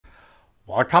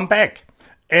Welcome back.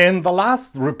 In the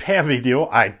last repair video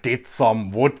I did some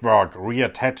woodwork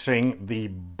reattaching the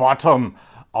bottom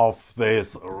of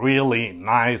this really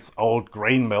nice old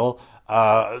grain mill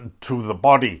to the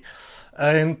body.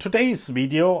 In today's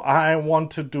video I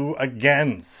want to do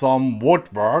again some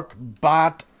woodwork,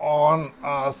 but on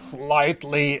a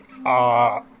slightly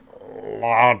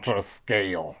larger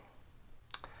scale.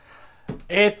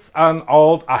 It's an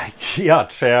old IKEA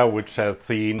chair which has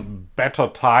seen better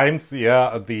times.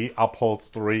 Yeah, the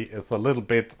upholstery is a little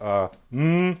bit but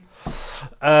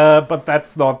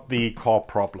that's not the core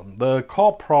problem. The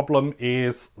core problem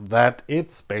is that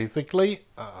it's basically,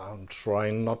 I'm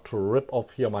trying not to rip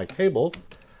off here my cables,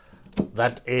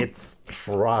 that it's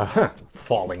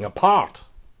falling apart.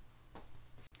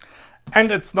 And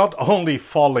it's not only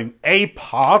falling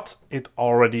apart, it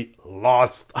already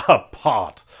lost a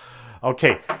part.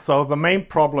 Okay, so the main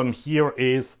problem here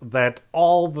is that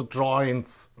all the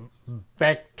joints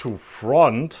back to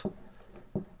front,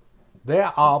 they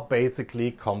are basically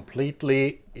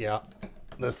completely,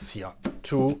 this here,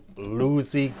 too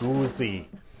loosey-goosey.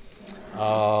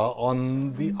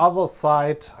 On the other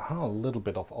side, a little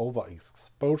bit of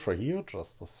overexposure here,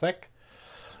 just a sec.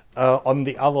 On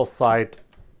the other side,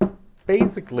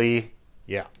 basically,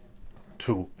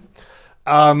 too.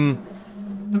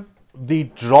 The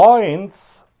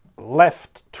joints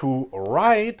left to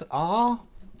right are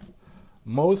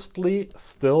mostly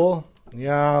still,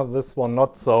 this one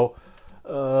not so,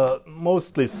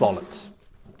 mostly solid.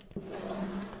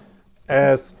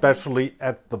 Especially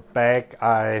at the back,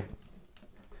 I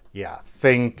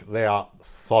think they are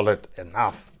solid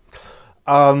enough.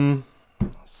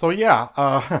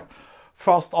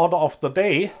 First order of the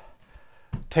day,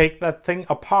 take that thing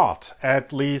apart.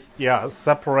 At least,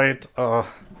 separate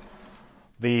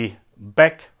the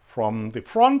back from the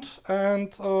front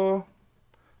and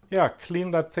clean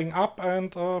that thing up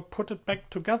and put it back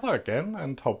together again,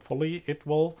 and hopefully it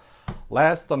will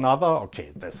last another, okay,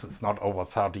 this is not over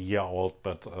 30-year-old,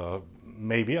 but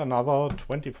maybe another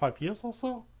 25 years or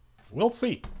so. We'll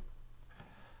see.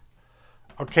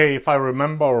 Okay, if I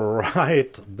remember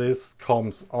right, this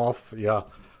comes off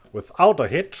without a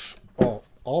hitch, or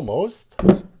almost.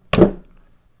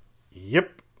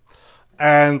 Yep.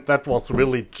 And that was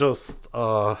really just,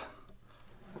 put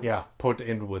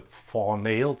in with 4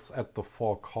 nails at the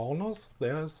 4 corners.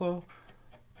 There's a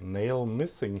nail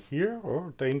missing here.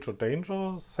 Oh, danger,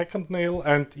 danger. Second nail.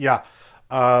 And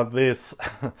this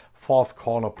 4th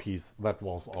corner piece that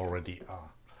was already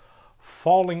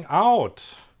falling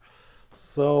out.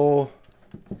 So,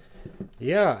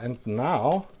 and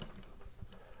now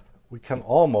we can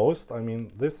almost,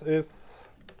 this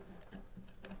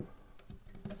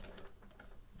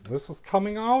is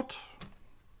coming out.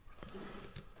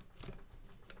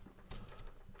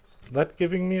 Is that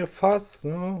giving me a fuss?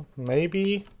 No,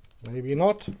 maybe, maybe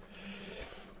not.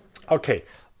 Okay,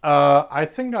 I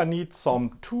think I need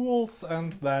some tools,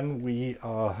 and then we,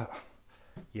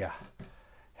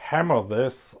 hammer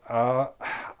this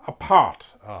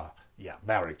apart.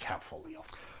 Very carefully.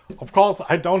 Of course,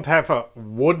 I don't have a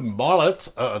wooden mallet,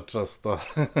 just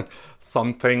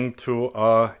something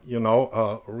to,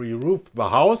 re-roof the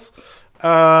house.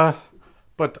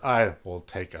 But I will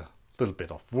take a little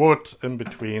bit of wood in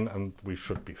between and we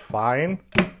should be fine.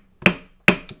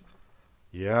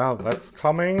 Yeah, that's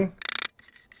coming.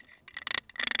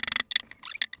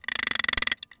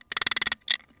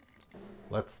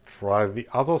 Let's try the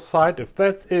other side. If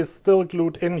that is still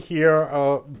glued in here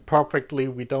perfectly,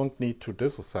 we don't need to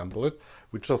disassemble it.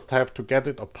 We just have to get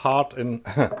it apart in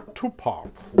 2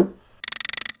 parts.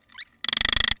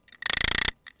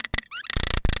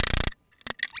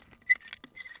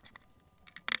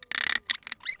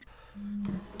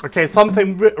 Okay,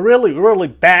 something really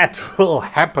bad will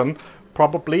happen,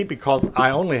 probably, because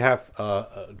I only have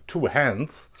 2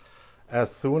 hands.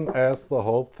 As soon as the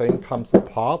whole thing comes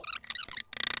apart.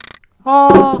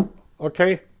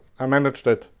 Okay, I managed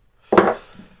it.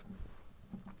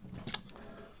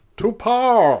 2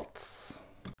 parts.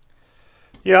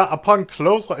 Upon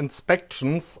closer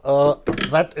inspections,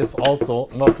 that is also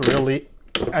not really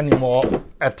anymore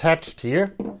attached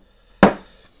here.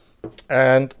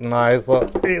 And neither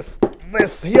is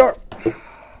this here.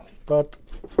 But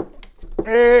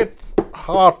it's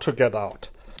hard to get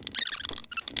out.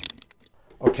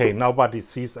 Okay, nobody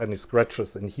sees any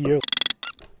scratches in here.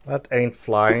 That ain't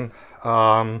flying.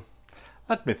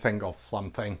 Let me think of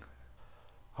something.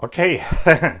 Okay,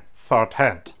 3rd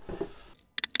hand.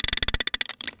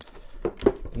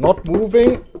 Not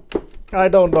moving. I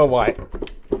don't know why.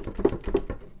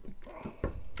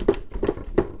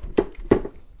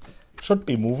 Should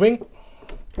be moving.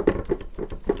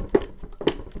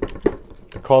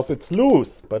 because it's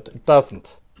loose, but it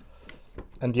doesn't.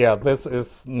 And yeah, this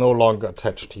is no longer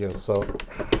attached here, so.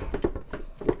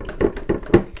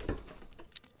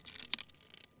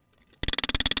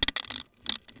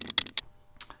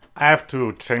 I have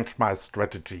to change my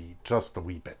strategy just a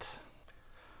wee bit.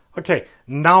 Okay,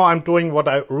 now I'm doing what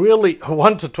I really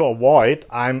wanted to avoid.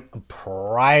 I'm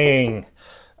prying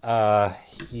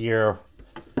here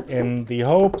in the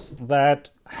hopes that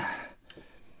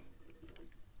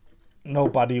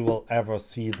nobody will ever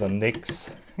see the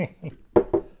nicks.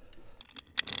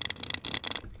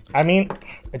 I mean,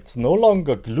 it's no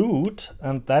longer glued,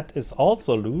 and that is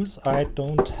also loose. I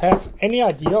don't have any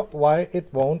idea why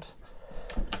it won't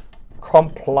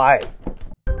comply.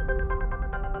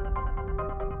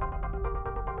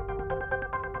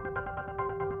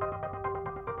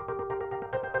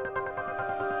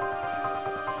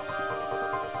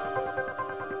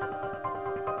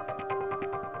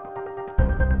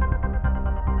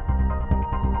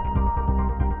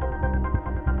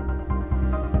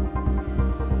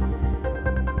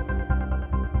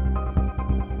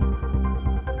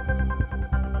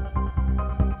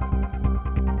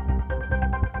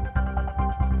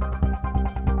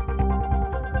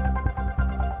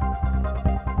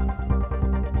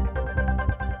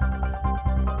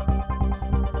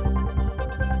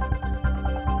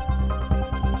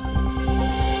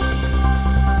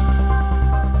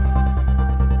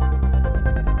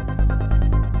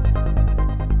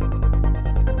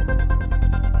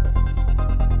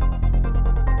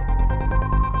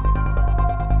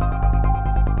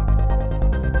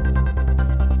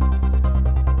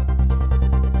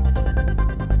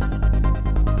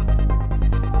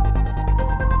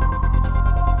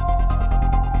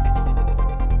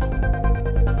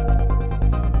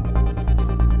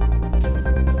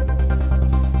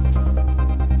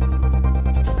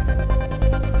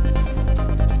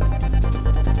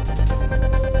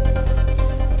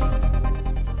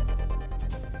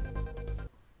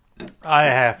 I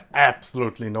have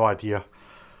absolutely no idea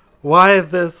why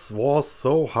this was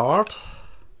so hard.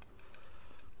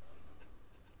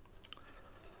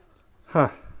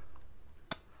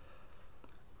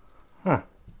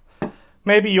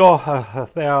 Maybe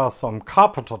there are some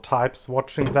carpenter types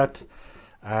watching that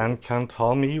and can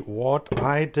tell me what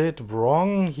I did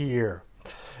wrong here.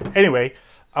 Anyway,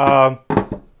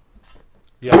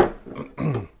 yeah,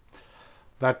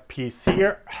 that piece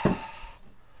here.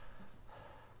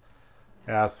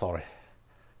 Yeah, sorry,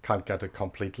 can't get it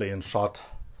completely in shot,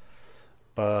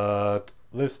 but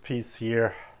this piece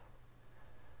here,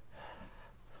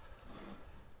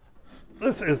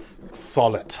 this is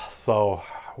solid, so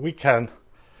we can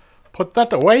put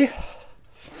that away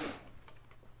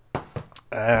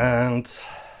and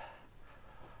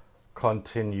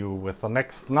continue with the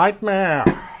next nightmare,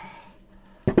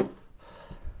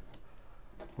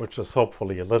 which is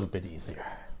hopefully a little bit easier.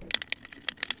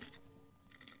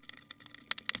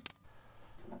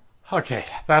 Okay,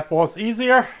 that was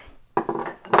easier,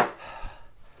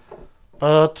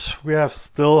 but we have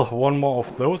still one more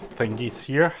of those thingies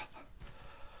here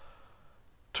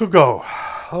to go.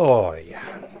 Oh yeah.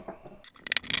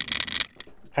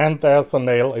 And there's a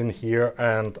nail in here,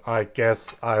 and I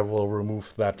guess I will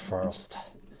remove that first.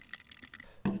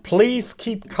 Please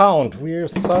keep count. We're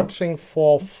searching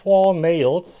for 4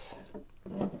 nails.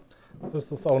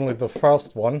 This is only the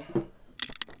first one.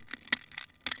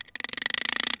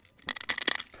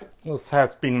 This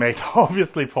has been made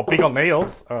obviously for bigger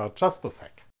nails. Just a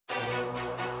sec.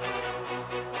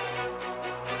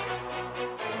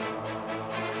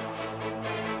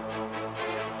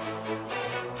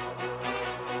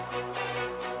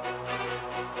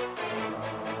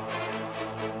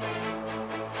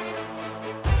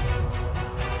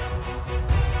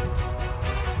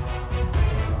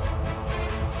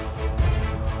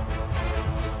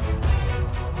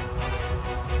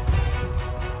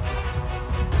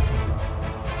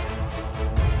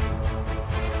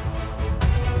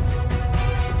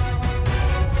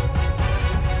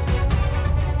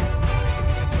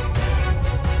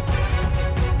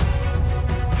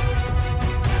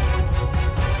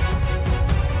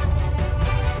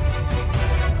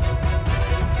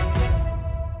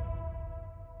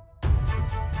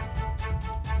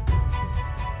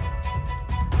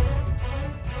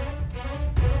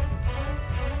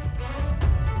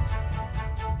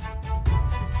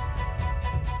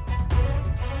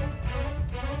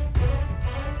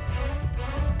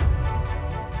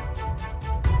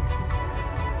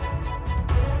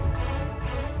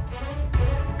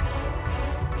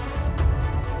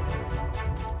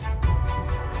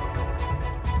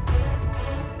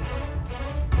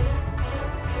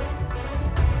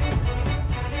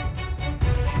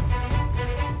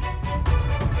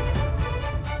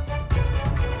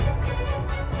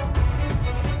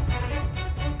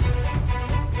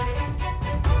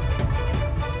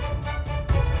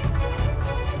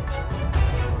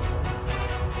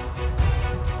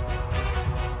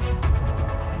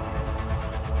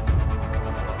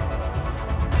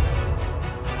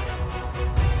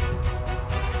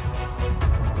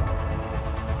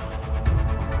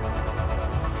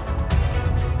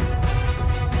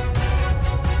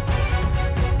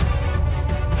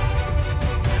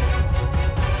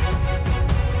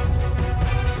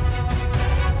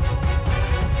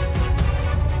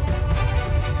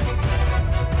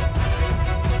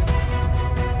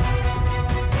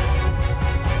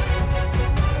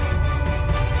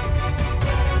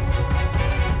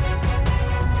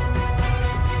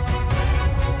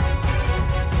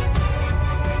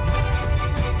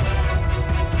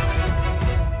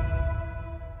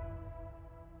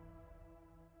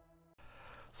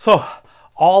 So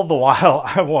all the while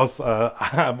I was, while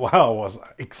I was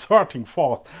exerting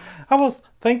force, I was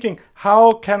thinking,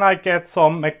 how can I get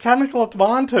some mechanical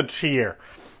advantage here?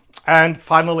 And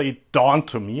finally it dawned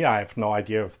to me, I have no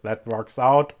idea if that works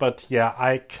out, but yeah,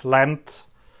 I clamped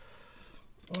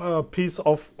a piece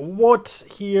of wood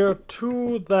here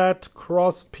to that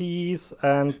cross piece,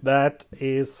 and that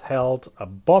is held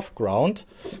above ground,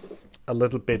 a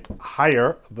little bit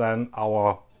higher than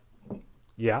our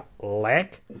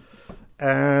leg.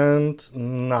 And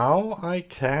now I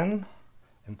can,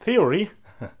 in theory,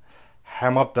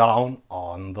 hammer down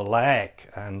on the leg,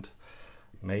 and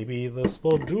maybe this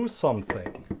will do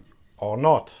something, or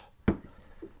not.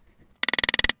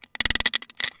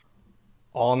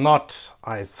 Or not,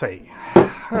 I say.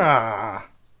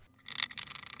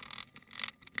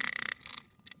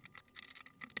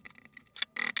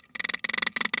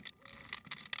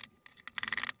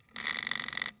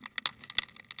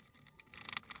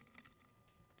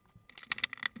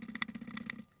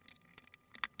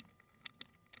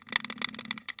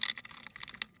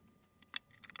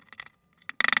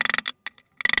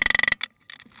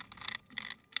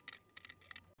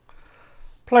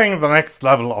 Playing the next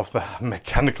level of the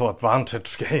mechanical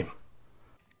advantage game.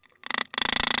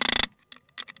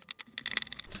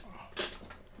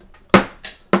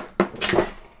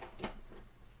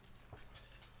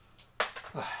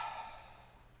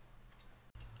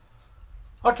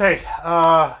 Okay,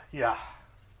 yeah,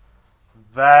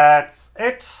 that's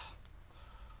it.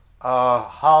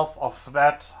 Half of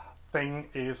that thing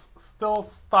is still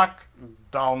stuck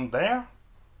down there.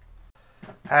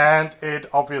 And it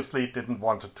obviously didn't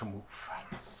want it to move.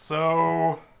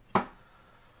 So,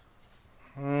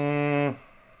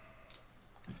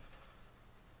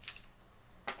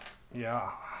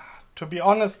 yeah, to be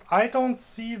honest, I don't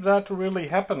see that really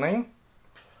happening.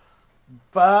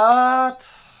 But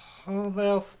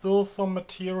there's still some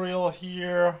material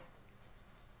here.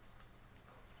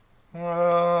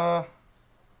 No,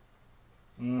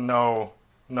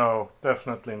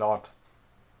 definitely not.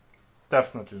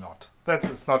 Definitely not. That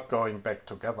is not going back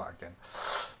together again.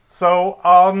 So,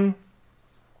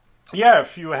 yeah,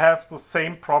 if you have the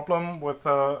same problem with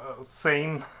the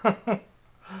same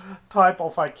type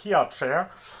of IKEA chair,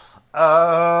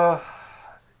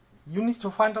 you need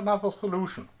to find another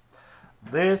solution.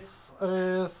 This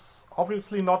is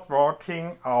obviously not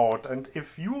working out, and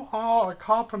if you are a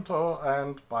carpenter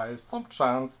and by some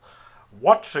chance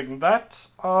watching that,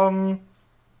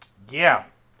 yeah,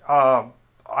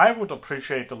 I would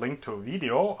appreciate a link to a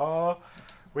video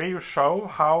where you show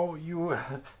how you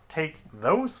take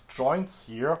those joints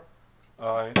here.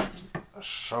 I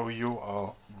show you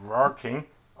a working,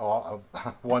 or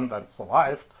one that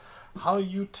survived, how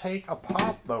you take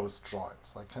apart those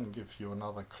joints. I can give you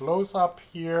another close-up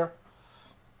here.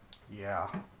 Yeah,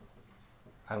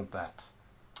 and that.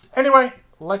 Anyway,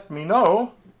 let me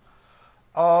know.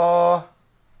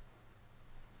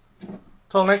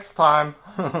 Till next time.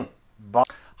 Bye.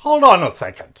 Hold on a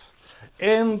second.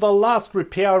 In the last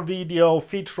repair video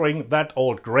featuring that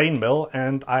old grain mill,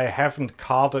 and I haven't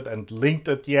carded and linked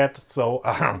it yet, so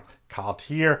card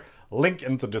here, link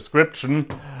in the description,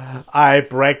 I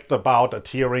bragged about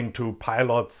adhering to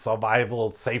pilot survival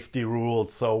safety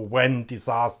rules, so when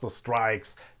disaster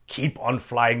strikes, keep on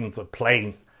flying the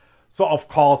plane. So of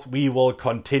course we will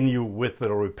continue with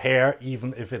the repair,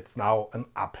 even if it's now an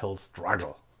uphill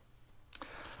struggle.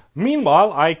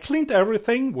 Meanwhile, I cleaned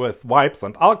everything with wipes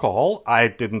and alcohol. I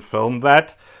didn't film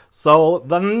that. So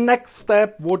the next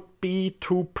step would be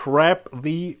to prep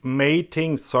the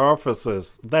mating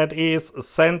surfaces. That is,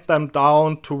 sand them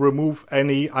down to remove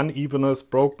any unevenness,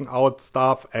 broken out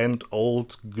stuff and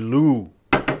old glue.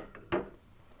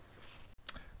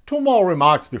 Two more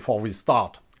remarks before we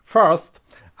start. First,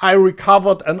 I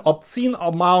recovered an obscene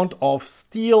amount of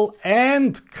steel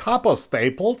and copper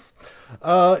staples.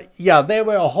 Yeah, they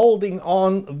were holding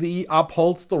on the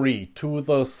upholstery to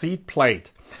the seat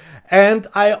plate. And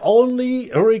I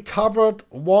only recovered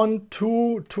 1,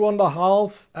 2,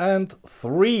 2.5 and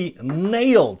 3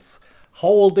 nails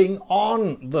holding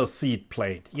on the seat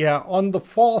plate. Yeah, on the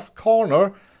 4th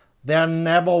corner there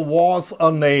never was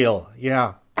a nail.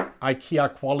 Yeah,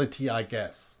 IKEA quality, I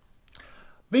guess.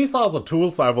 These are the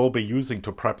tools I will be using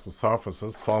to prep the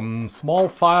surfaces. Some small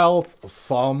files,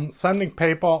 some sanding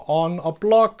paper on a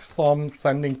block, some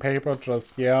sanding paper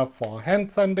just, yeah, for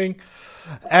hand sanding.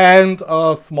 And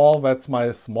a small, that's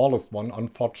my smallest one,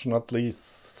 unfortunately,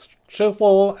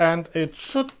 chisel. And it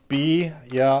should be,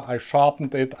 yeah, I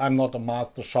sharpened it. I'm not a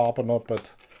master sharpener,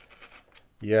 but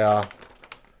yeah,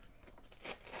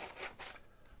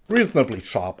 reasonably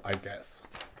sharp, I guess.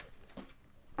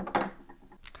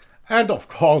 And of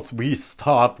course we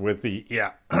start with the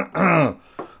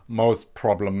most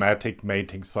problematic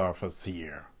mating surface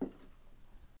here.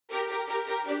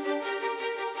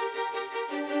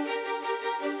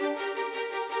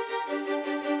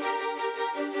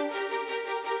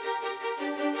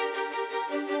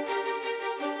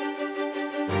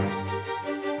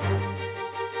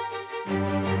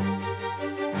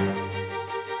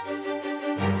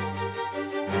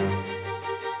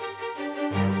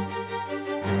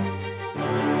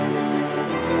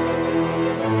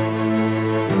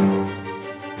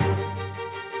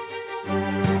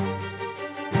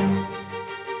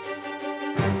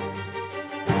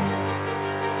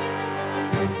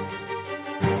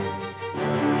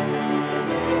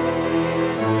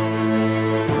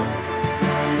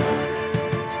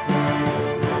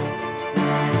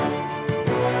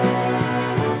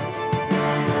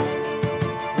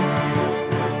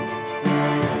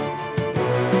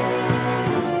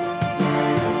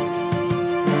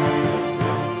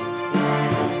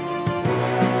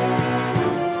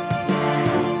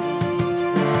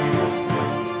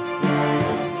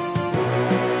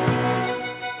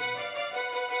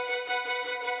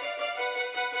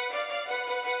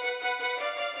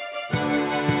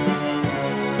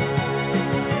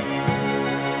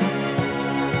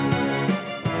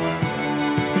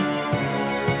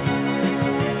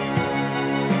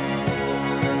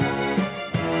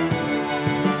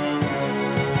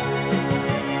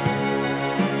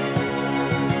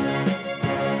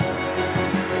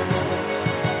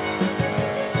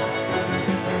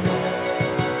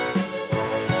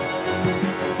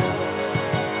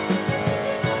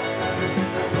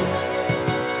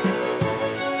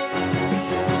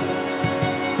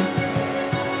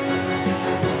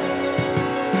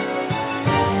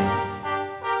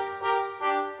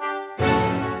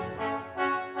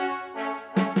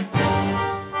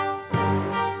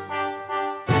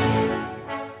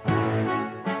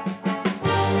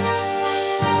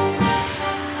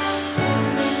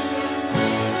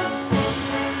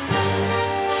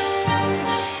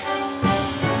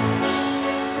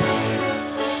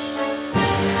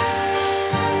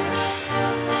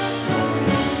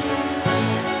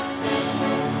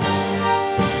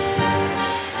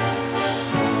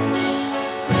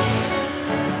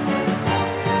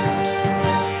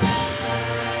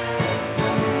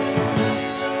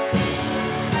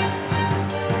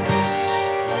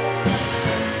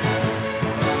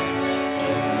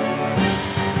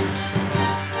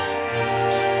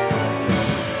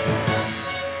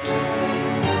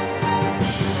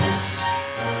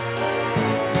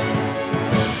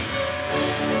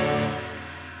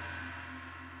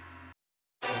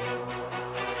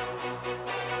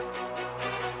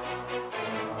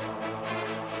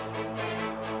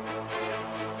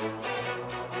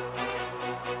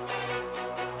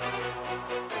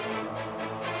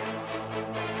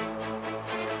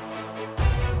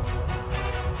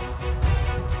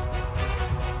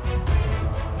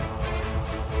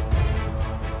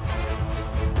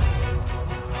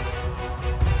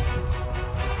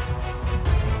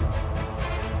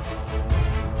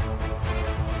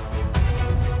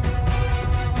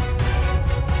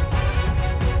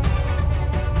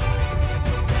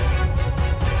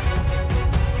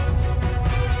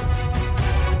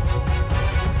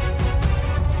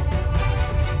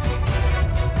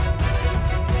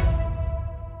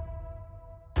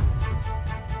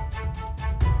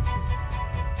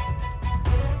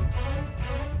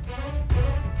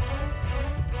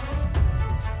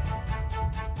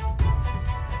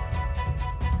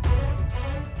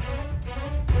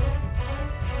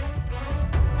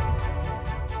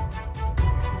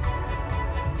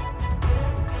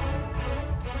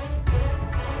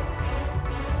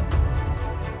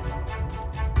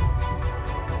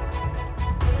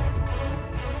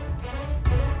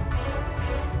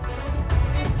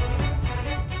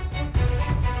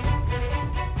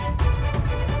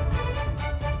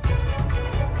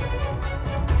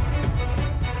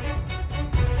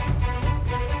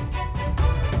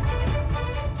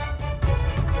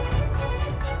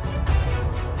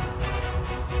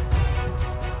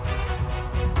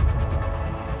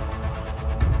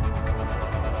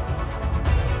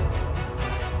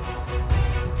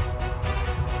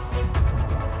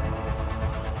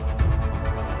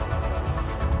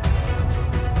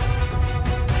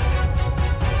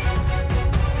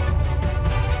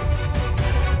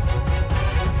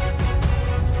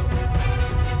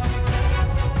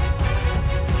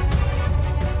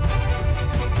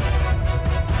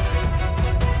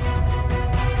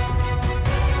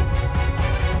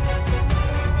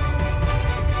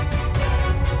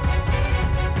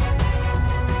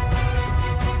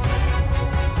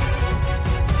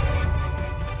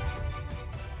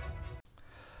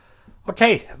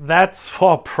 Okay, that's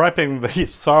for prepping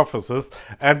these surfaces,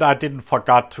 and I didn't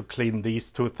forget to clean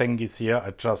these two thingies here. I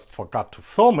just forgot to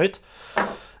film it.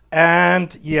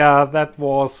 And yeah, that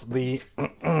was the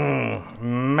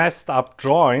messed up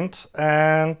joint,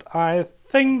 and I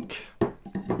think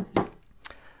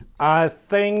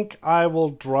I will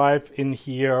drive in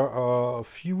here a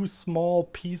few small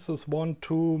pieces, 1,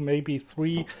 2, maybe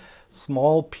 3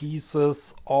 small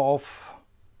pieces of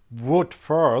wood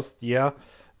first, yeah,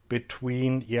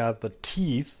 between the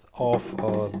teeth of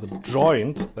the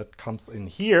joint that comes in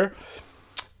here,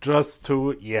 just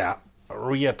to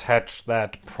reattach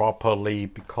that properly,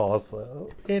 because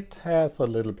it has a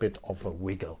little bit of a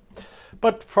wiggle.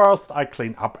 But first I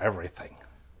clean up everything.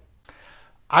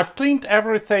 I've cleaned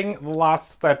everything, the last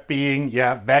step being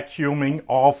vacuuming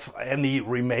off any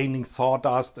remaining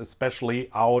sawdust, especially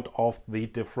out of the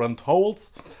different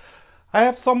holes. I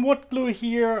have some wood glue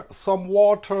here, some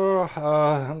water,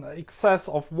 excess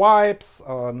of wipes,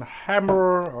 a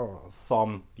hammer,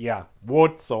 some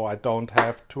wood, so I don't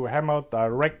have to hammer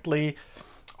directly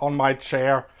on my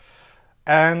chair.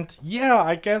 And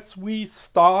I guess we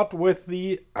start with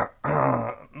the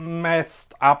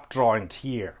messed up joint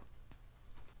here.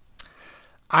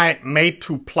 I made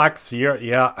 2 plugs here,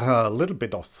 a little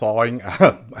bit of sawing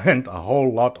and a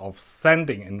whole lot of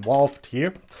sanding involved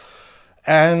here.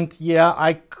 And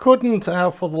I couldn't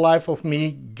for the life of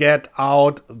me get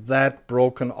out that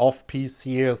broken off piece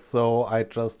here, so I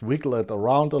just wiggle it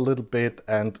around a little bit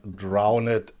and drown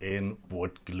it in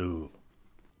wood glue.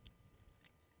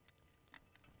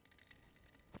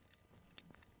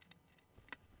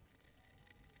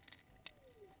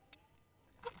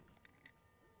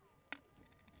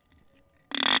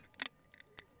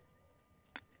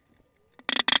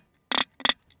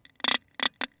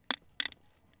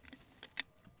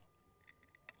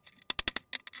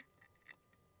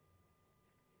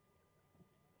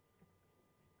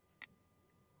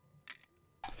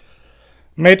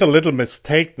 Made a little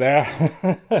mistake there.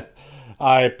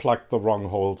 I plugged the wrong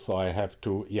hole, so I have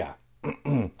to,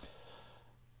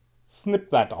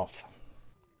 snip that off.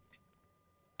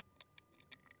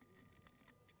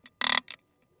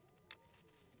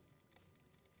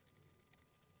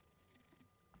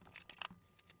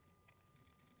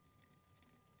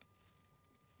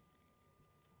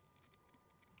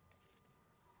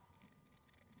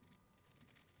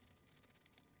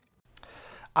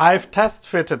 I've test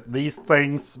fitted these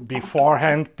things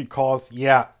beforehand because,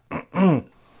 they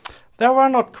were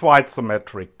not quite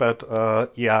symmetric, but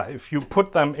if you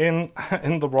put them in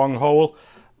the wrong hole,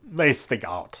 they stick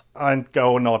out and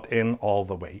go not in all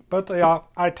the way. But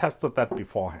I tested that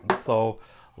beforehand, so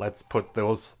let's put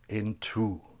those in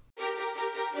too.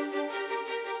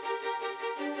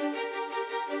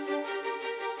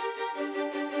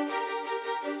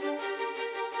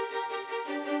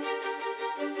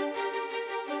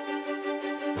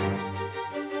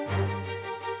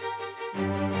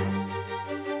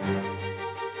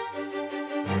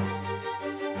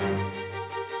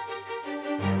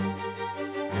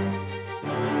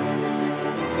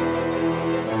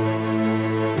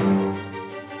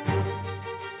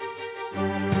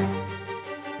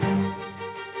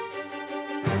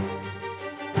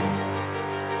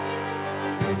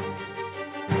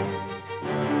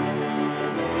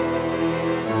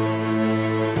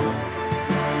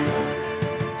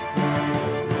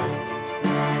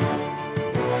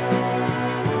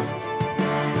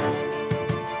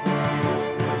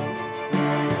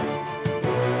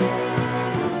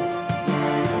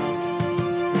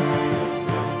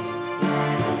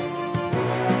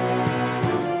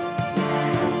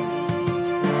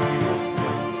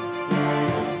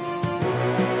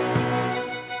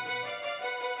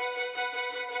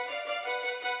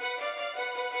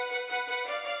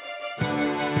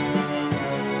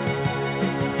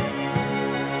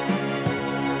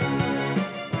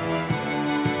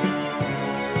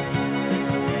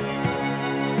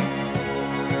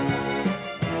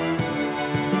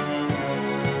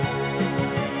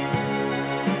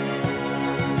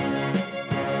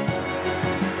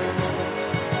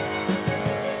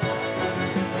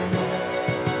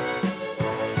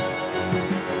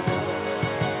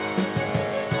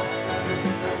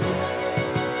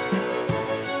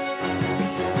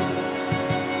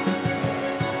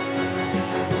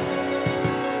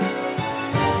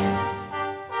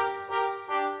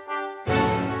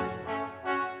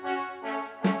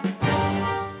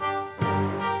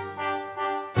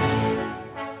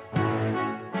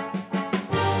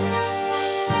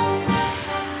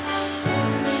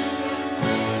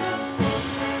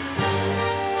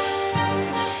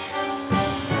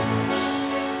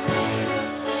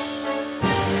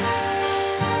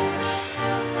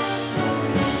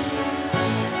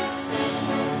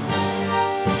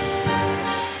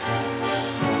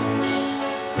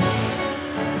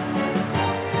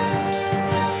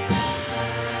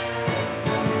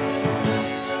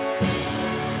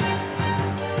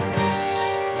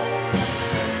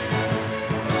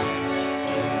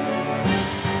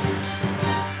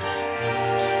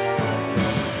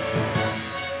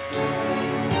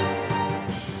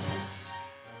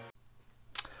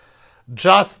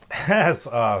 just as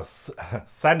a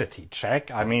sanity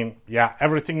check, I mean, yeah,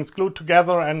 everything is glued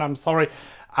together, and I'm sorry,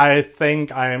 I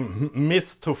think I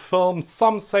missed to film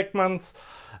some segments,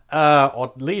 or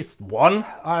at least one,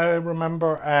 I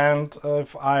remember, and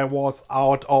if I was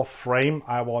out of frame,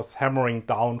 I was hammering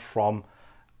down from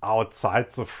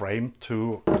outside the frame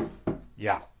to,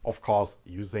 yeah, of course,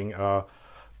 using a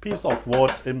piece of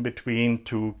wood in between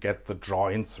to get the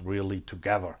joints really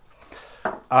together.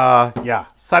 Yeah,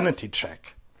 sanity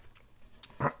check.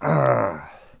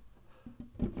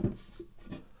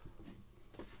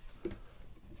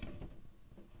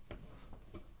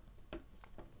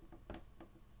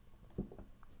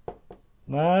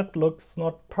 That looks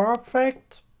not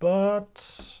perfect,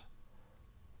 but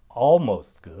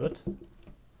almost good.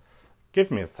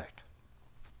 Give me a sec.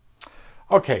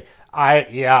 Okay,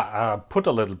 I put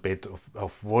a little bit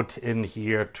of wood in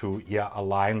here to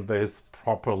align this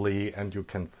properly, and you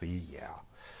can see,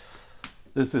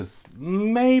 this is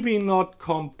maybe not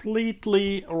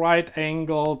completely right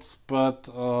angles, but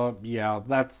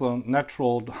that's the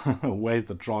natural way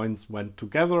the joints went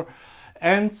together.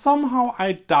 And somehow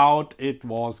I doubt it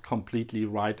was completely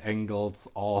right angles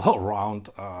all around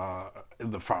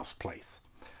in the first place.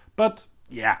 But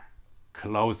yeah,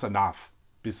 close enough.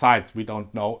 Besides, we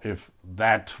don't know if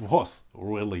that was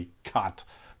really cut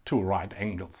to right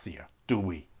angles here, do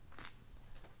we?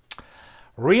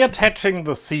 Reattaching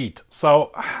the seat.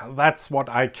 So that's what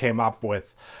I came up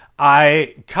with.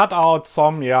 I cut out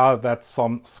some, that's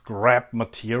some scrap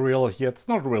material here. It's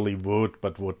not really wood,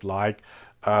 but wood-like.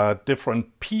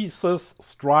 Different pieces,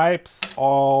 stripes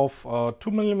of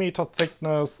 2mm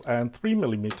thickness and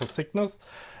 3mm thickness.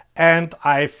 And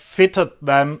I fitted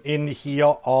them in here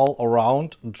all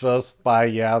around just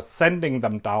by sanding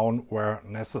them down where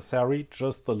necessary,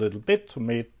 just a little bit to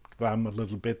make them a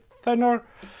little bit thinner,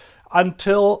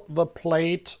 until the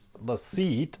plate, the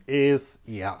seat, is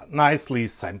nicely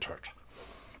centered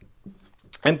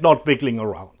and not wiggling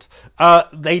around.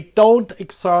 They don't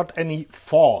exert any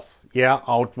force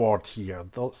outward here,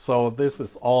 so this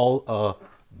is all a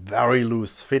very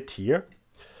loose fit here.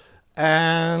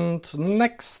 And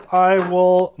next I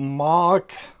will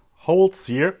mark holes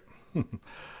here,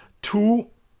 2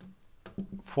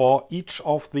 for each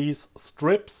of these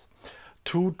strips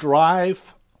to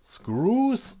drive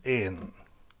screws in.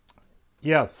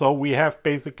 So we have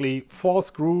basically 4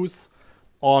 screws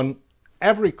on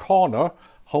every corner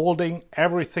holding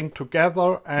everything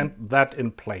together and that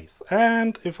in place.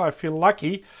 And if I feel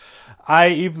lucky, I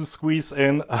even squeeze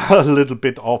in a little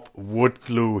bit of wood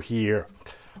glue here,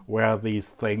 where these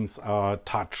things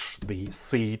touch the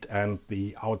seat and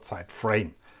the outside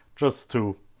frame, just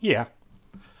to,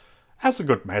 as a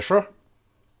good measure.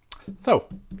 So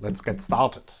let's get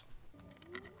started.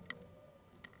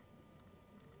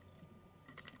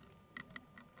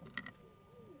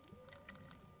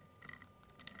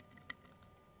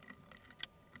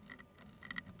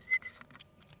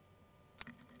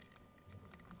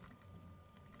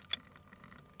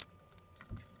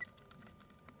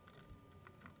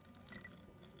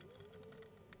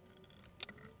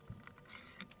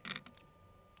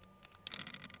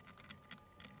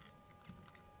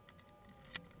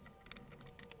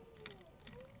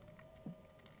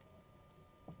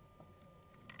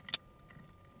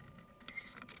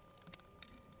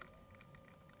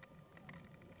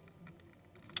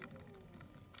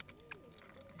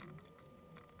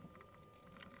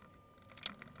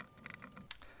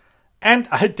 And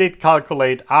I did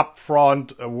calculate up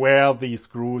front where these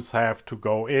screws have to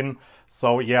go in.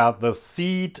 So the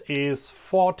seat is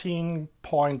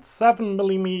 14.7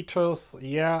 millimeters,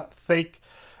 thick.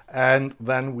 And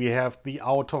then we have the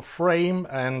outer frame,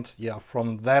 and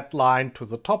from that line to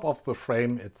the top of the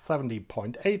frame, it's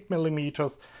 70.8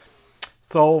 millimeters.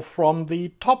 So from the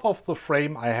top of the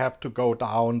frame, I have to go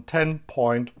down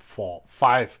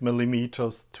 10.45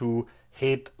 millimeters to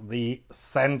hit the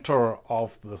center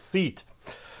of the seat.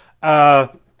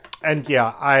 And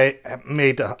I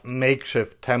made a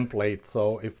makeshift template.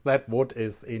 So if that wood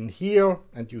is in here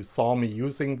and you saw me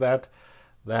using that,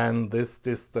 then this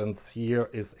distance here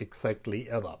is exactly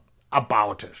about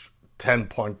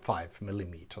 10.5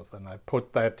 millimeters. And I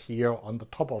put that here on the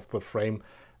top of the frame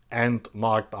and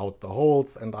marked out the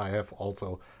holes. And I have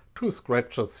also 2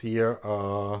 scratches here.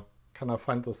 Can I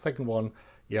find the second one?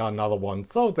 Another one.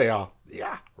 So they are,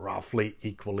 roughly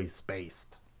equally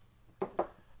spaced.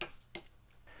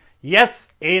 Yes,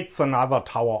 it's another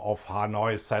Tower of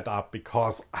Hanoi setup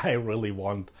because I really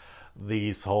want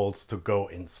these holes to go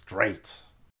in straight.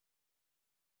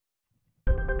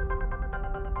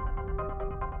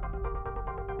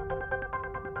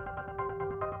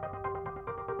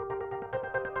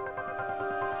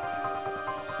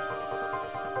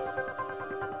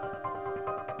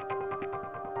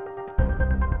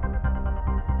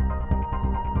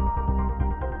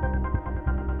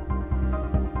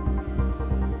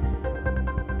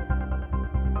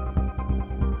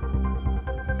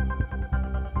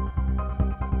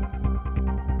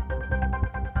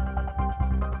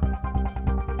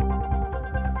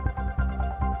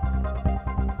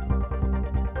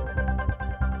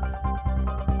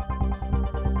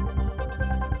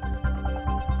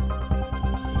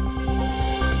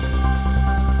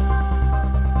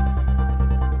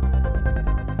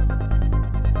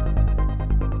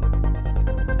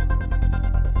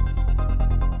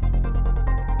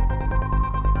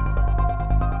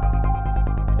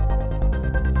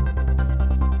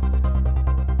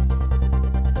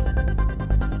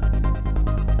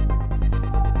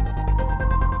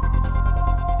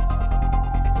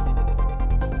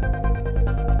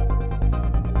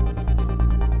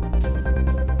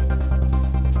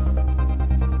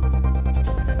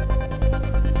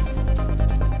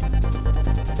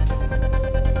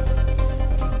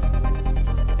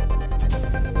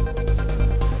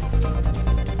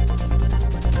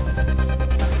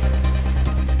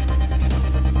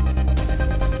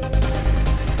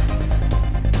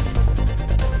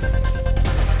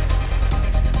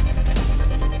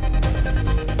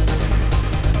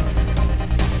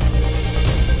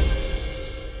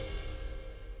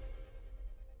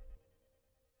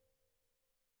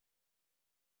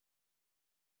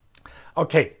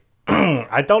 Okay,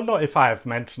 I don't know if I have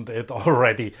mentioned it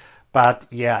already, but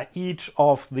yeah, each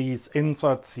of these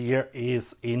inserts here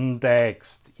is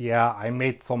indexed. Yeah, I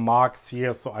made some marks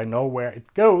here so I know where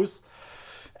it goes.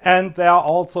 And there are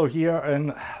also here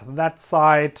in that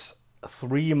side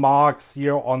 3 marks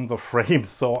here on the frame,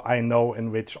 so I know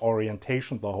in which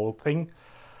orientation the whole thing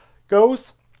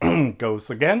goes.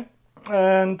 Goes again.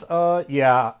 And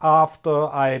yeah, after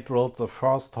I drilled the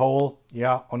first hole,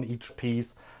 yeah, on each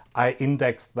piece, I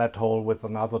indexed that hole with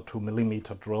another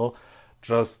 2mm drill.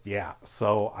 Just, yeah,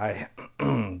 so I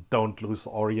don't lose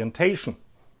orientation.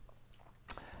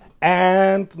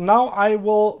 And now I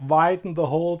will widen the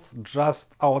holes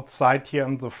just outside here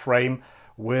in the frame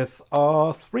with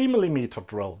a 3mm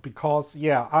drill. Because,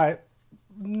 yeah, I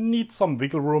need some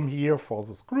wiggle room here for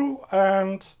the screw,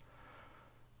 and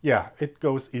yeah, it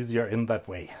goes easier in that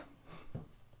way.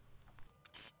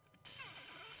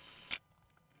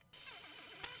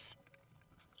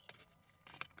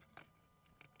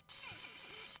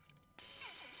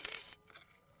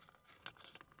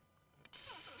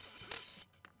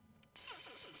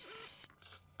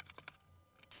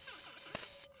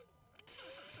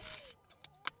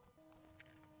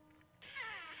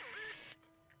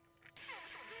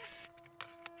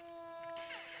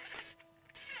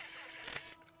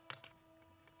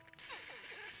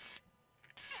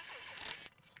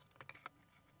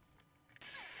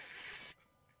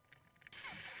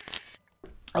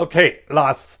 Okay,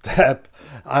 last step.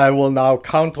 I will now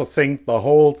countersink the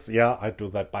holes. Yeah, I do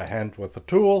that by hand with a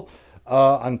tool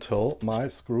until my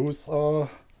screws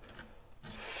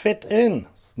fit in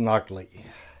snugly.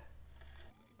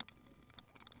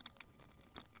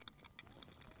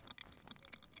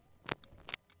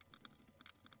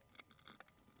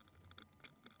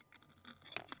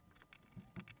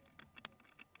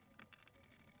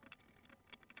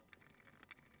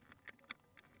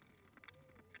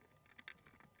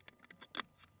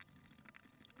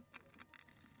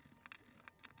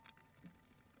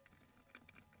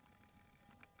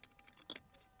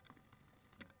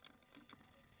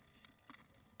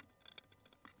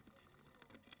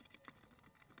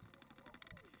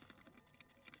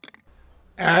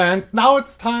 And now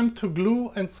it's time to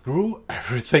glue and screw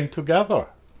everything together.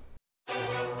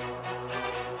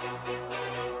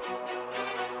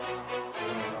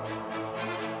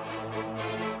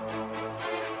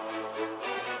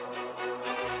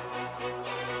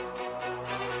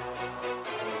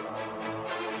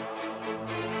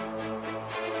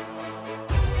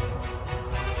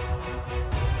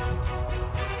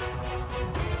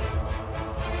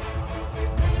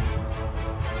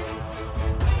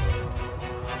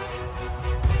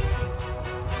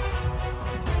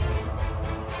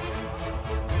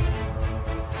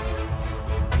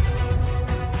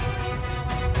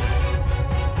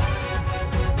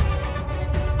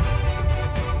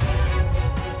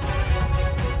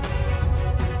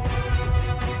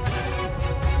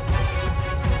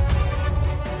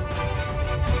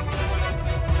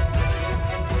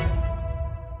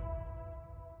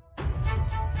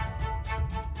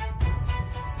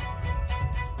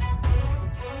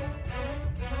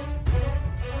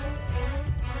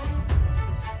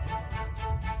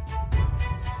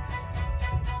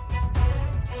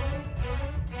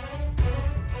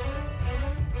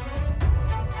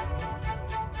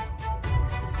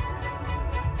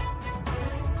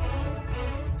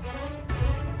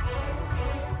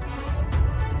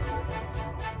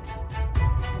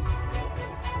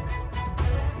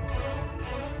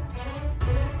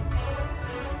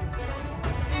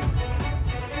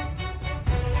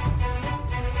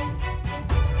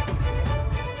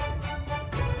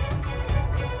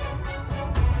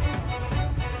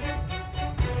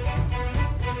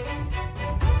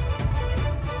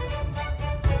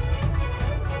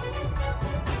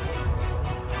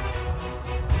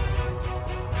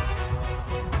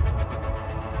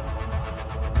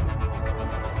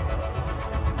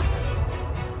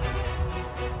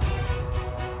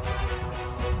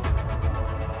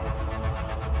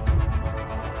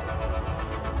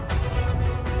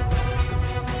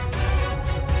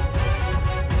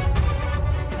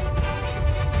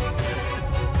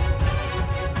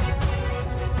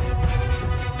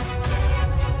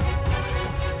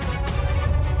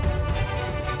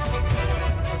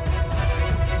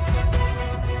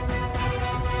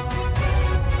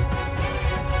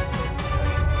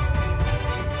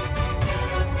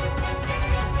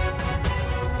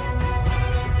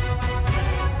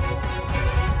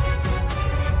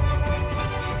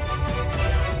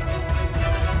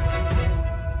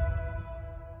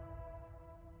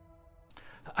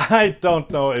 I don't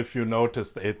know if you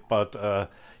noticed it, but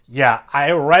yeah,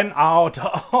 I ran out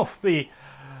of the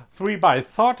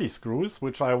 3x30 screws,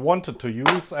 which I wanted to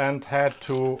use, and had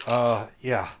to,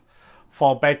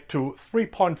 fall back to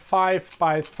 3.5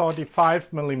 by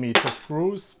 35 millimeter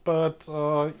screws. But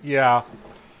yeah,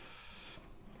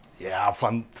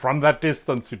 from that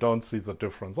distance you don't see the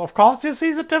difference. Of course you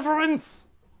see the difference.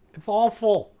 It's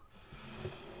awful.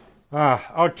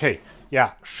 Okay,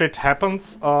 yeah, shit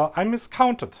happens. I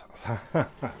miscounted.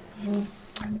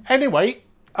 Anyway,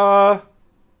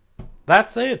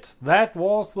 that's it. That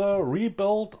was the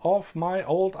rebuild of my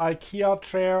old IKEA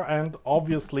chair, and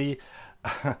obviously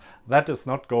that is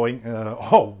not going,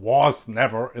 or was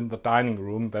never in the dining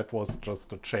room. That was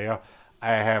just a chair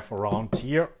I have around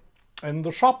here in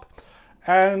the shop.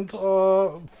 And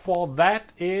for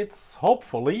that, it's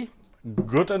hopefully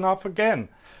good enough again.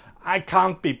 I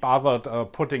can't be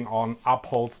bothered putting on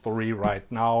upholstery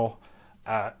right now.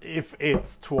 If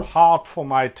it's too hard for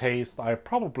my taste, I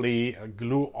probably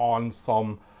glue on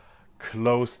some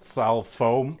closed cell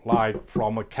foam, like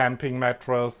from a camping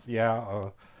mattress,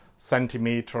 a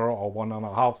centimeter or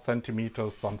 1.5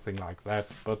 centimeters, something like that.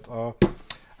 But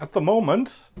at the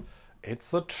moment,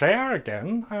 it's a chair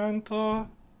again, and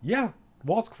yeah, it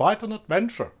was quite an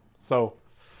adventure. So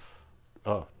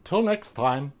till next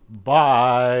time,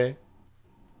 bye.